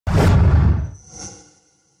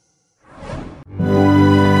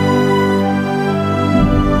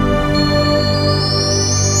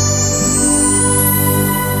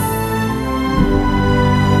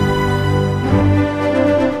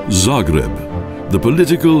Zagreb, the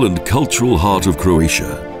political and cultural heart of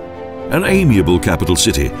Croatia, an amiable capital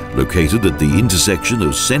city located at the intersection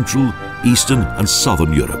of Central, Eastern and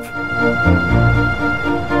Southern Europe.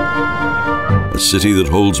 A city that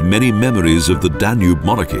holds many memories of the Danube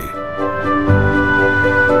Monarchy.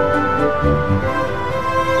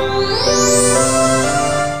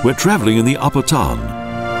 We're travelling in the upper town.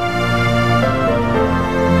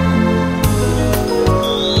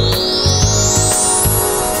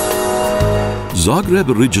 Zagreb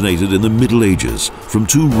originated in the Middle Ages from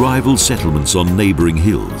two rival settlements on neighbouring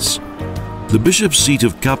hills. The bishop's seat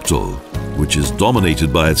of Kaptol, which is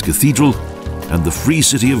dominated by its cathedral, and the free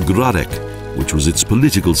city of Gradec, which was its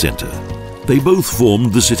political centre. They both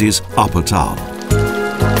formed the city's upper town.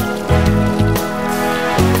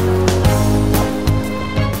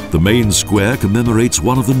 The main square commemorates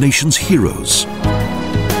one of the nation's heroes.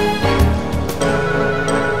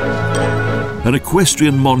 An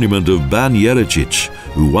equestrian monument of Ban Jelačić,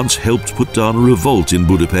 who once helped put down a revolt in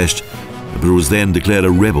Budapest, but was then declared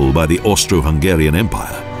a rebel by the Austro-Hungarian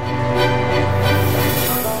Empire.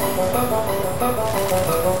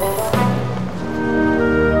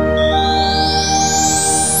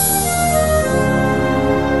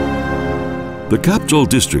 The Kaptol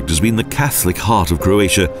district has been the Catholic heart of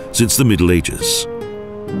Croatia since the Middle Ages.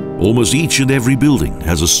 Almost each and every building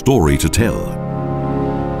has a story to tell.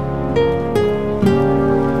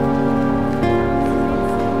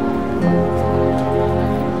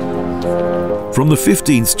 From the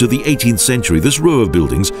 15th to the 18th century, this row of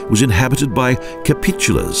buildings was inhabited by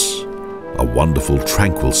capitulars, a wonderful,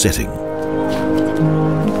 tranquil setting.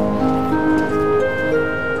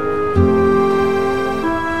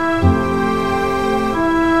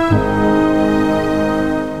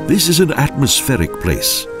 This is an atmospheric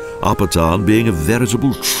place, Upper Town being a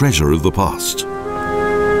veritable treasure of the past.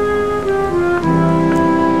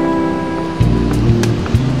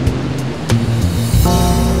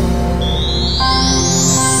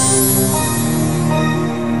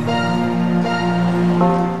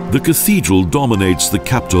 The cathedral dominates the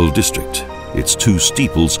Kaptol district, its two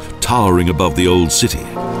steeples towering above the old city.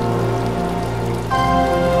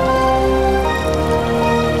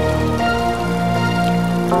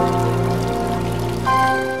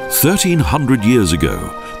 "1,300 years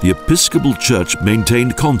ago, the Episcopal Church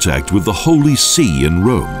maintained contact with the Holy See in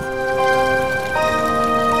Rome.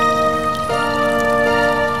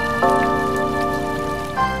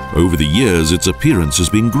 Over the years, its appearance has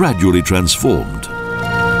been gradually transformed.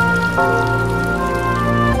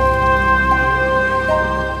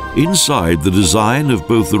 Inside, the design of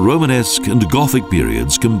both the Romanesque and Gothic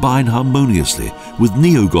periods combine harmoniously with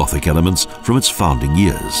neo-Gothic elements from its founding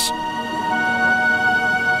years.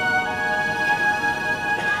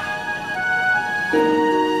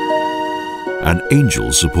 An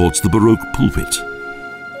angel supports the Baroque pulpit,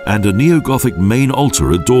 and a neo-Gothic main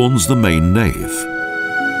altar adorns the main nave.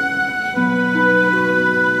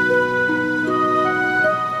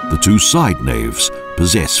 The two side naves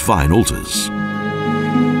possess fine altars.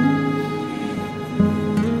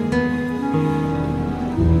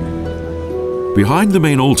 Behind the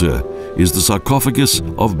main altar is the sarcophagus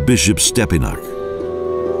of Bishop Stepinac.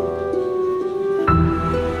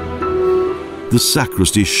 The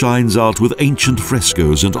sacristy shines out with ancient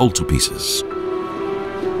frescoes and altarpieces.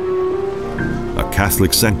 A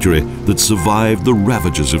Catholic sanctuary that survived the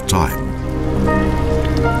ravages of time.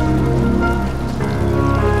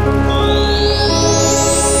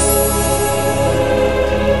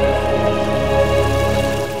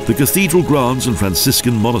 The cathedral grounds and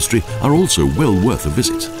Franciscan monastery are also well worth a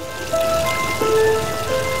visit.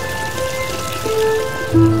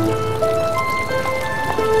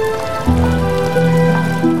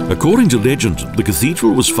 According to legend, the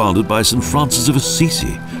cathedral was founded by St. Francis of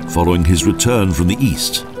Assisi following his return from the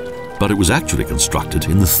East, but it was actually constructed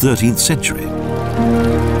in the 13th century.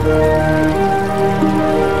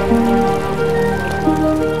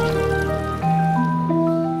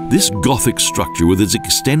 This Gothic structure with its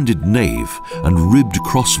extended nave and ribbed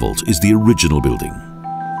cross vault is the original building.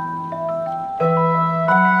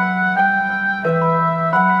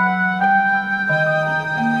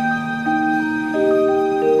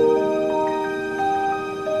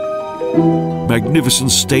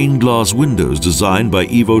 Magnificent stained glass windows designed by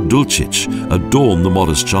Ivo Dulcic adorn the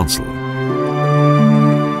modest chancel.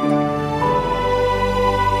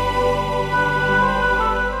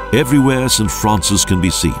 Everywhere St. Francis can be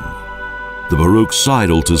seen. The Baroque side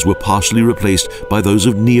altars were partially replaced by those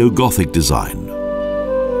of neo-Gothic design.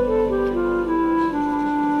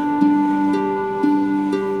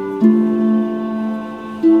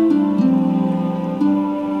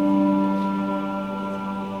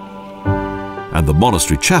 and the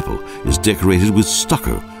monastery chapel is decorated with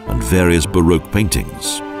stucco and various Baroque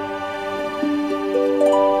paintings.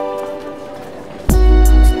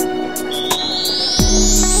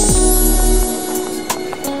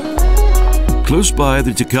 Close by the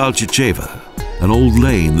Tkalchicheva, an old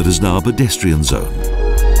lane that is now a pedestrian zone.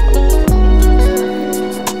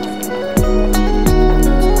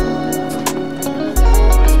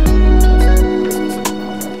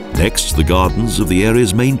 Next, the gardens of the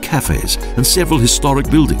area's main cafes and several historic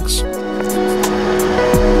buildings.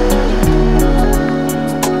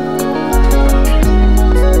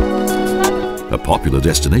 A popular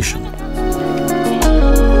destination.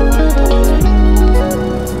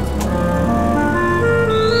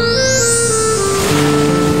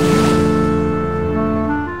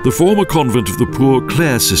 The former convent of the Poor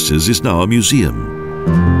Clare Sisters is now a museum.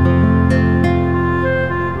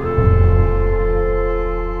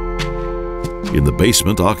 In the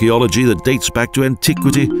basement, archaeology that dates back to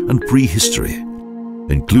antiquity and prehistory,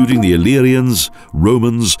 including the Illyrians,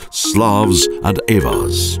 Romans, Slavs and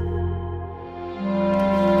Avars.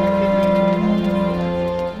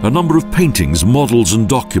 A number of paintings, models and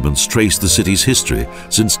documents trace the city's history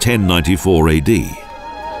since 1094 AD.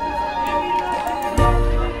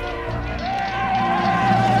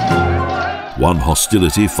 One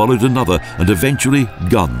hostility followed another, and eventually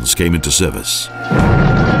guns came into service.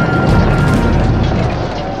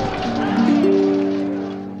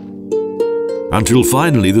 Until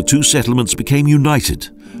finally the two settlements became united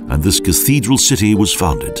and this cathedral city was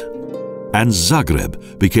founded. And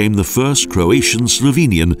Zagreb became the first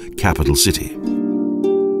Croatian-Slovenian capital city.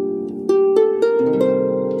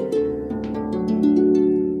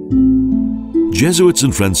 Jesuits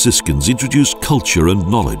and Franciscans introduced culture and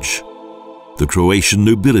knowledge. The Croatian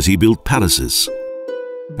nobility built palaces,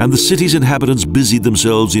 and the city's inhabitants busied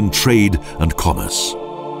themselves in trade and commerce.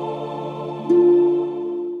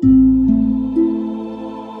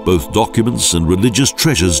 Both documents and religious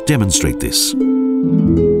treasures demonstrate this.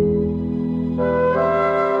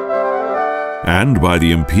 And by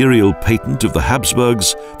the imperial patent of the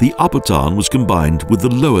Habsburgs, the upper town was combined with the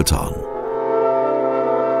lower town.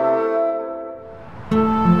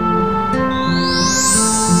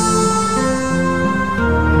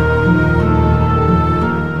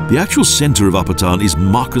 The actual centre of Upper Town is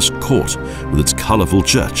Marcus Court, with its colourful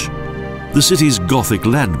church, the city's Gothic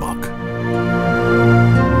landmark.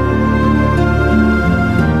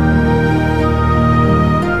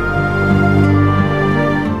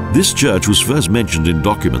 This church was first mentioned in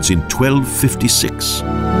documents in 1256.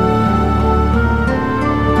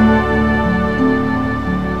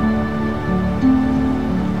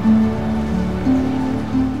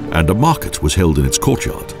 And a market was held in its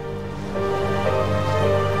courtyard.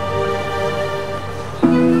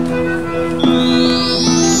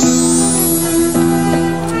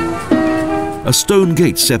 A stone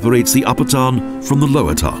gate separates the upper town from the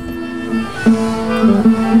lower town.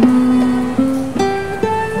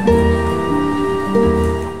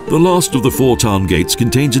 The last of the four town gates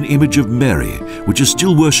contains an image of Mary, which is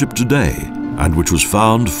still worshipped today and which was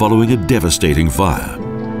found following a devastating fire.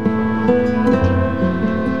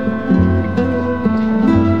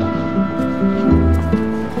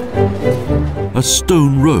 A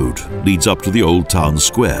stone road leads up to the old town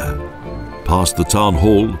square, past the town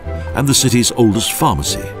hall and the city's oldest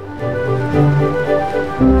pharmacy.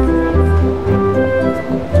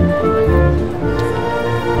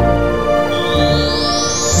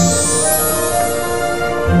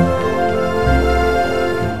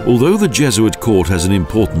 Although the Jesuit court has an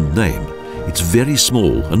important name, it's very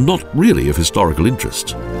small and not really of historical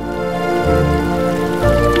interest.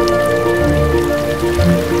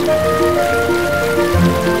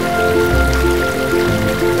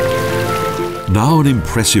 Now an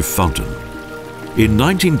impressive fountain. In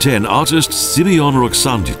 1910, artist Simeon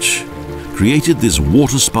Roxandic created this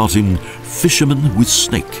water-spouting fisherman with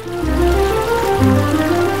snake.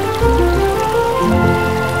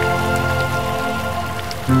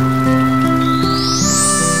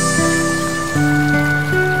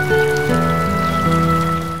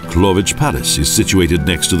 Clovic Palace is situated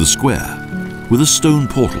next to the square, with a stone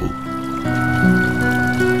portal.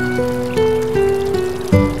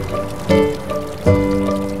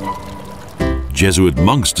 Jesuit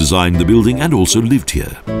monks designed the building and also lived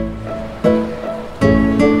here.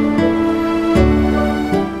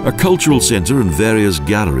 A cultural centre and various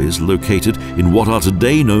galleries located in what are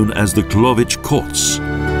today known as the Clovic Courts.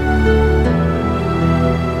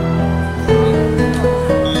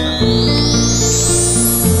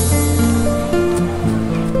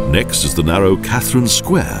 Next is the narrow Catherine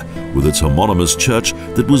Square, with its homonymous church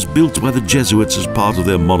that was built by the Jesuits as part of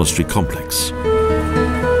their monastery complex.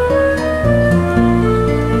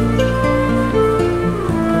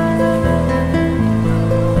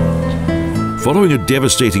 Following a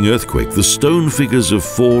devastating earthquake, the stone figures of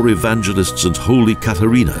 4 evangelists and Holy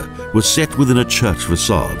Katharina were set within a church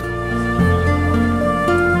facade.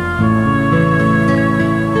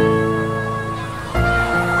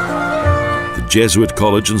 The Jesuit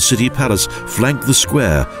College and City Palace flank the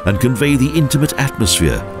square and convey the intimate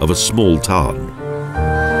atmosphere of a small town.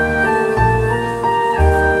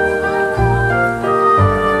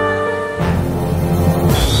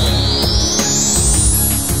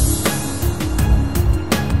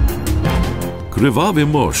 Krvavi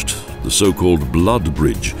most, the so-called Blood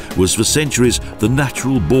Bridge, was for centuries the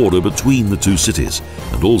natural border between the two cities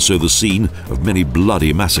and also the scene of many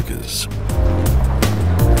bloody massacres.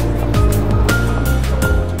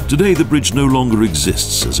 Today the bridge no longer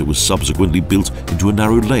exists as it was subsequently built into a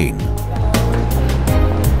narrow lane.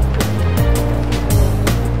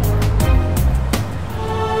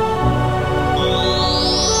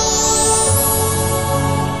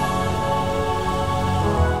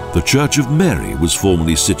 The Church of Mary was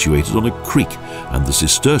formerly situated on a creek, and the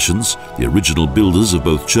Cistercians, the original builders of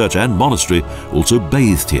both church and monastery, also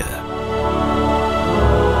bathed here.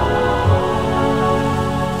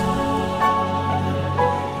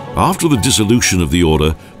 After the dissolution of the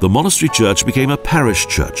order, the monastery church became a parish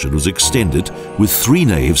church and was extended with 3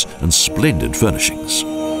 naves and splendid furnishings.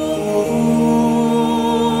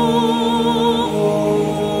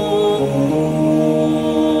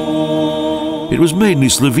 It was mainly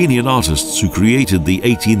Slovenian artists who created the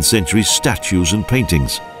 18th century statues and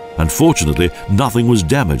paintings. Unfortunately, nothing was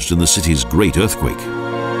damaged in the city's great earthquake.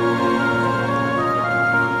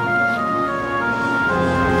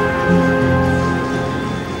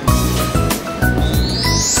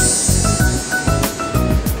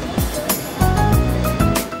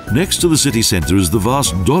 Next to the city centre is the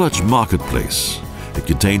vast Dolac marketplace. It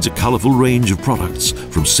contains a colourful range of products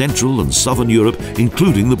from Central and Southern Europe,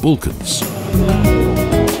 including the Balkans.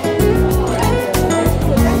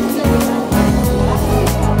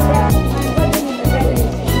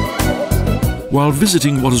 While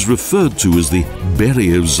visiting what is referred to as the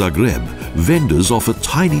Berry of Zagreb, vendors offer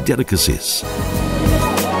tiny delicacies.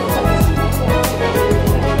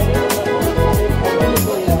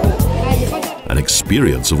 An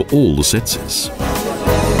experience of all the senses.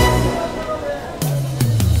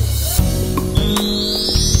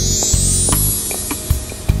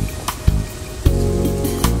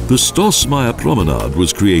 The Stosmaya Promenade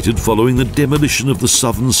was created following the demolition of the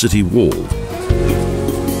southern city wall.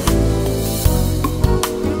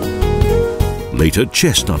 Later,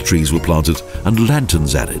 chestnut trees were planted and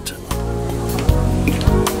lanterns added.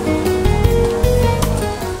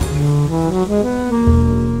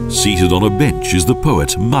 Seated on a bench is the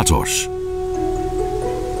poet Matos.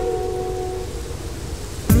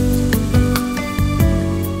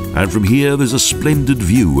 And from here there's a splendid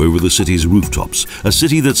view over the city's rooftops, a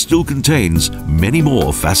city that still contains many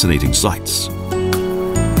more fascinating sights.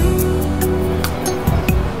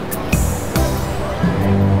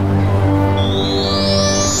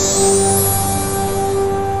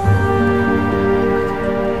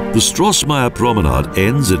 The Stosmaya Promenade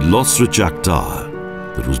ends at Lostrichak Tower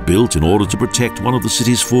that was built in order to protect one of the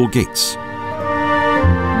city's 4 gates.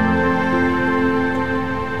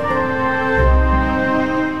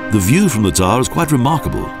 The view from the tower is quite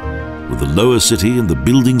remarkable, with the lower city and the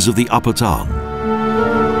buildings of the upper town.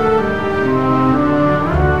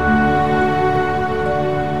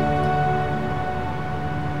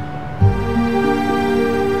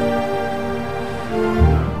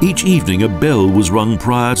 Each evening a bell was rung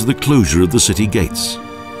prior to the closure of the city gates,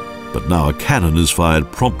 but now a cannon is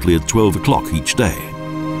fired promptly at 12 o'clock each day.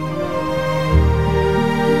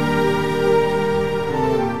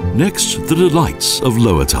 Next, the delights of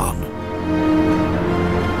Lower Town.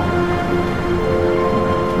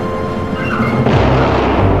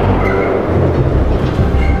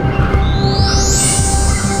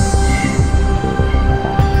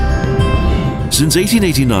 Since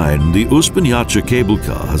 1889, the Uspeniacha cable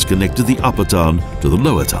car has connected the Upper Town to the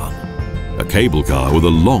Lower Town, a cable car with a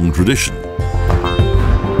long tradition.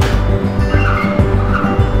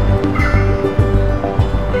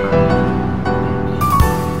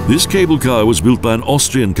 This cable car was built by an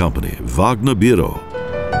Austrian company, Wagner Bureau.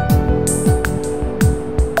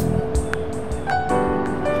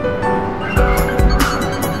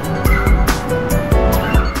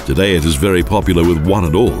 Today it is very popular with one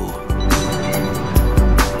and all.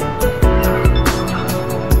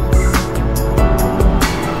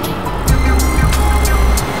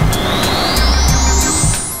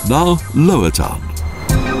 Now, Lower Town.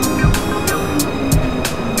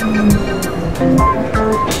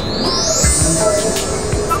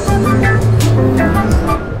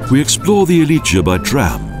 We explore the Ilicha by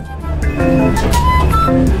tram.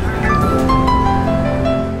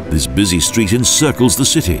 This busy street encircles the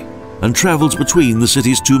city and travels between the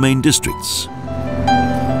city's two main districts.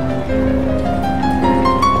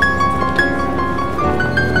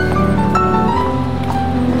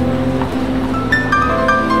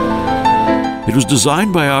 It was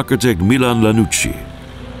designed by architect Milan Lanucci.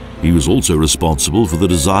 He was also responsible for the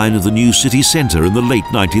design of the new city centre in the late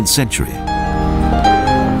 19th century.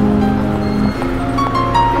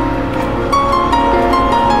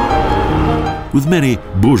 With many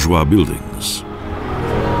bourgeois buildings.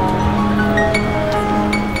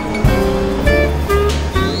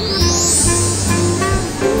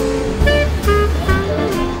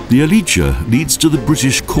 The Ilicha leads to the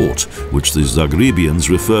British Court, which the Zagrebians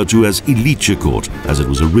refer to as Ilicha Court, as it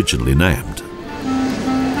was originally named.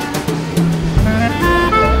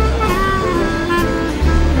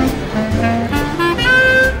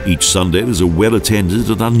 Each Sunday there's a well-attended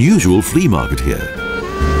and unusual flea market here.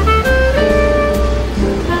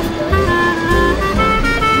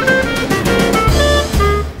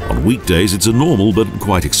 On weekdays it's a normal but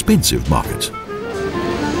quite expensive market.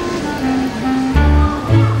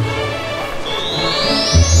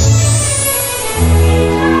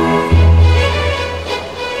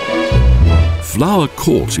 Flower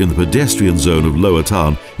Court in the pedestrian zone of Lower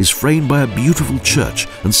Town is framed by a beautiful church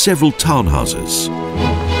and several townhouses.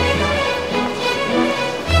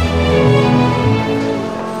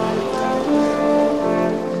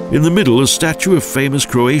 In the middle, a statue of famous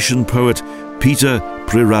Croatian poet Peter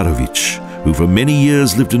Preradović, who for many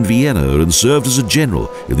years lived in Vienna and served as a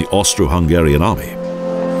general in the Austro-Hungarian army.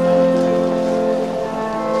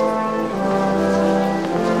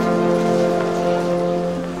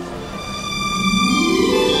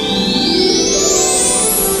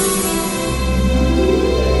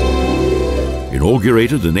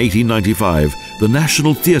 Inaugurated in 1895, the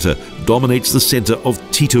National Theatre dominates the centre of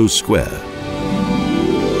Tito Square.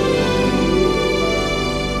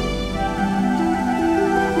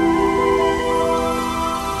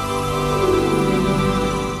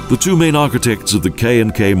 The two main architects of the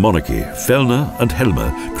K&K monarchy, Fellner and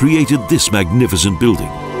Helmer, created this magnificent building.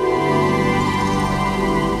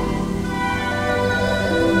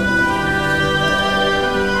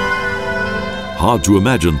 Hard to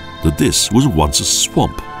imagine that this was once a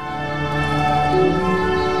swamp.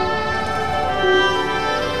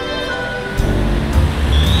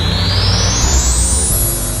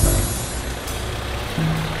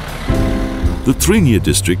 The Trinje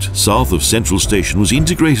district, south of Central Station, was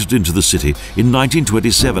integrated into the city in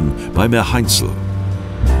 1927 by Mayor Heinzel.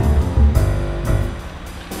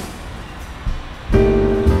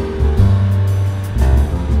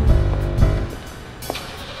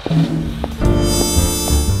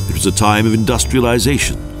 It was a time of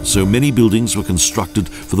industrialization, so many buildings were constructed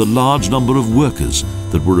for the large number of workers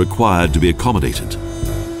that were required to be accommodated.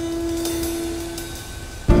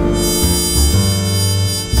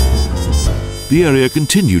 The area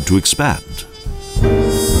continued to expand.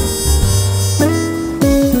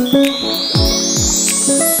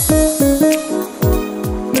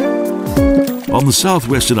 On the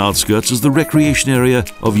southwestern outskirts is the recreation area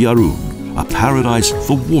of Jarun, a paradise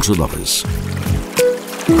for water lovers.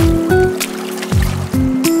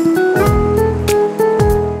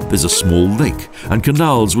 There's a small lake and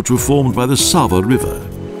canals which were formed by the Sava River.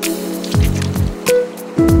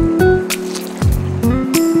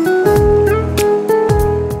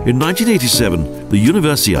 In 1987, the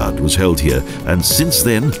Universiade was held here, and since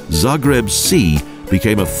then, Zagreb's sea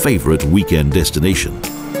became a favourite weekend destination.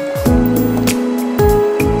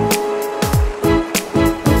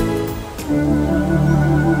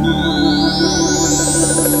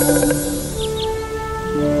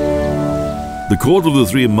 The court of the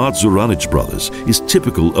three Marzuranic brothers is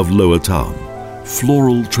typical of Lower Town.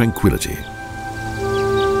 Floral tranquility.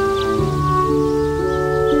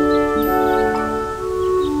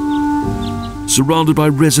 Surrounded by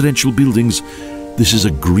residential buildings, this is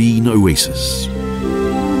a green oasis.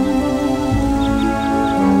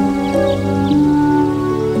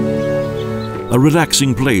 A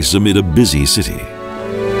relaxing place amid a busy city.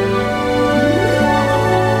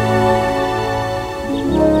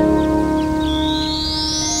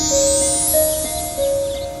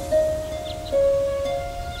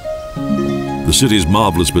 The city's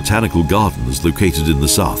marvellous Botanical Garden is located in the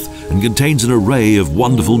south and contains an array of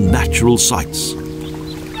wonderful natural sights.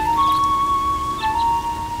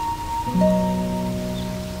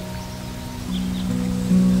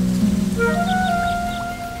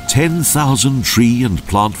 10,000 tree and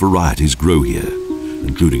plant varieties grow here,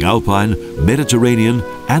 including alpine, Mediterranean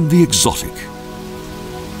and the exotic.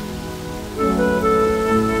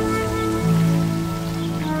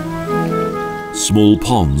 Small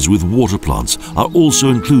ponds with water plants are also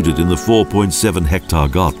included in the 4.7 hectare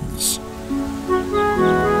gardens.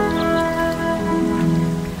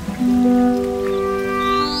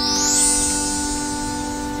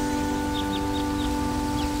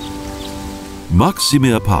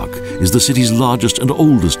 Medvednica Park is the city's largest and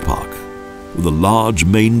oldest park, with a large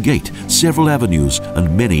main gate, several avenues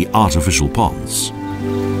and many artificial ponds.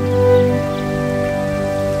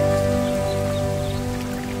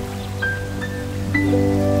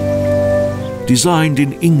 Designed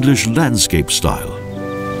in English landscape style,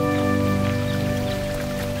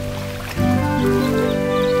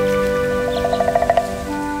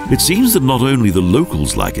 it seems that not only the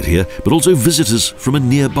locals like it here, but also visitors from a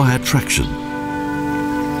nearby attraction.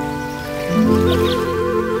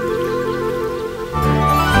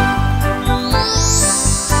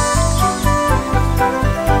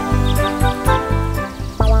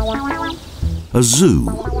 A zoo,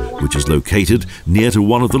 which is located near to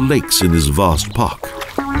one of the lakes in this vast park.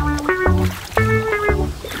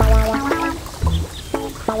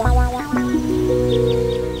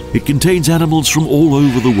 It contains animals from all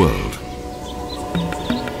over the world.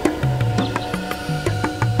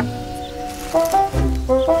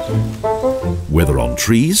 Whether on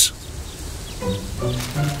trees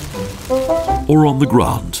or on the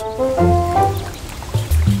ground.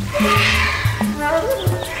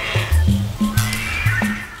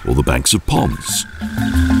 Or the banks of ponds.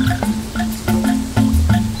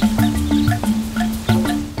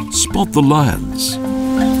 Spot the lions.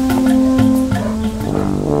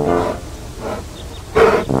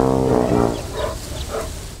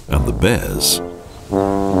 And the bears.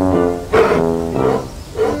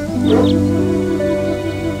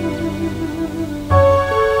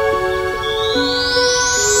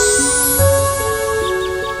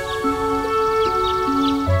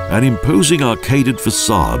 An imposing arcaded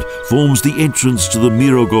facade forms the entrance to the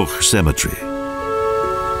Mirogoj Cemetery.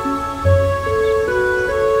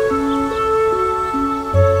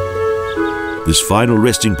 This final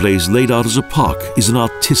resting place, laid out as a park, is an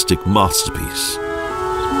artistic masterpiece.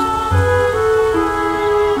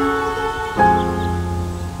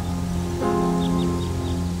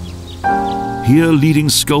 Here, leading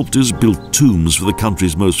sculptors built tombs for the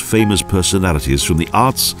country's most famous personalities from the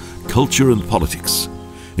arts, culture and politics,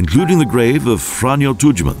 including the grave of Franjo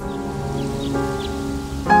Tudjman.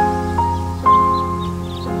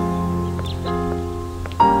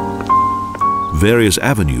 Various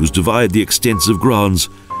avenues divide the extensive grounds,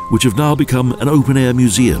 which have now become an open-air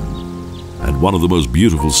museum and one of the most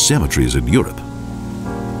beautiful cemeteries in Europe.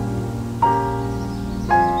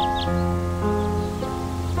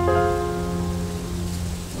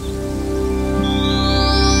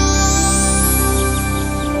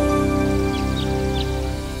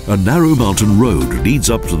 A narrow mountain road leads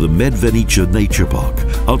up to the Medvednica Nature Park,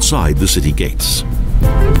 outside the city gates.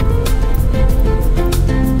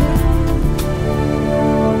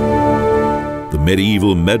 The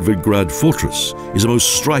medieval Medvedgrad Fortress is a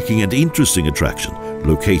most striking and interesting attraction,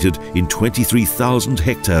 located in 23,000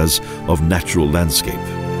 hectares of natural landscape.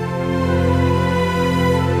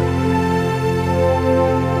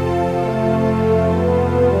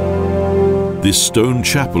 This stone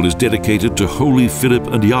chapel is dedicated to Holy Philip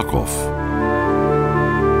and Yakov.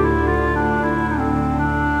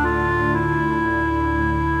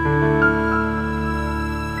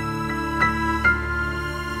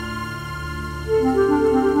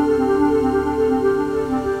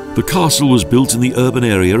 The castle was built in the urban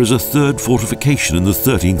area as a third fortification in the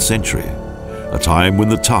 13th century, a time when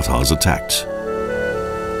the Tatars attacked.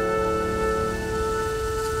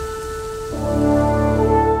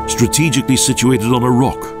 Strategically situated on a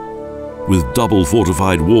rock, with double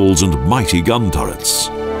fortified walls and mighty gun turrets.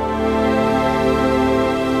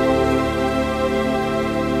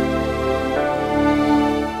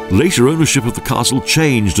 Later ownership of the castle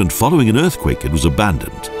changed, and following an earthquake it was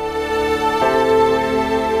abandoned.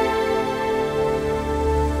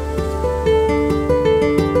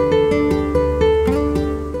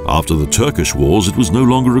 After the Turkish wars it was no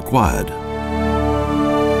longer required.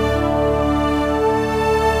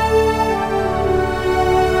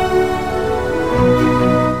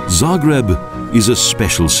 Zagreb is a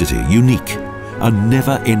special city, unique, a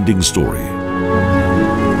never-ending story.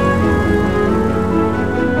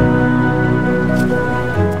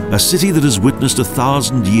 A city that has witnessed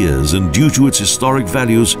 1,000 years and, due to its historic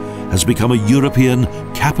values, has become a European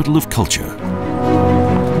capital of culture.